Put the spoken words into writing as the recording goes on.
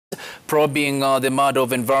Probing the murder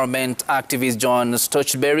of environment activist Joanna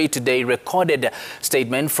Stutchberry today recorded a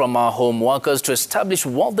statement from our home workers to establish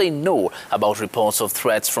what they know about reports of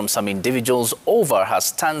threats from some individuals over her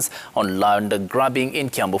stance on land grabbing in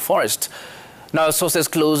Kiambu Forest. Now, sources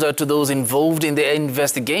closer to those involved in the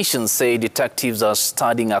investigation say detectives are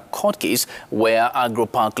studying a court case where Agro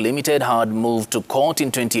Park Limited had moved to court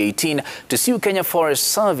in 2018 to sue Kenya Forest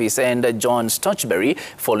Service and Joanna Stutchberry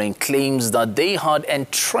following claims that they had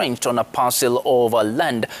entrenched on a parcel of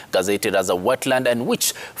land gazetted as a wetland and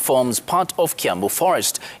which forms part of Kiambu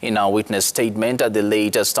Forest. In a witness statement, the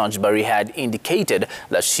late Stutchberry had indicated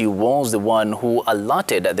that she was the one who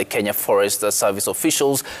alerted the Kenya Forest Service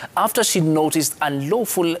officials after she noticed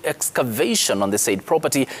unlawful excavation on the said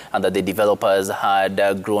property and that the developers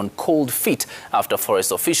had grown cold feet after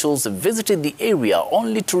forest officials visited the area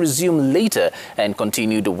only to resume later and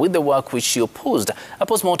continued with the work which she opposed. A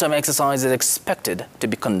post-mortem exercise is expected to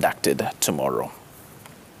be conducted tomorrow.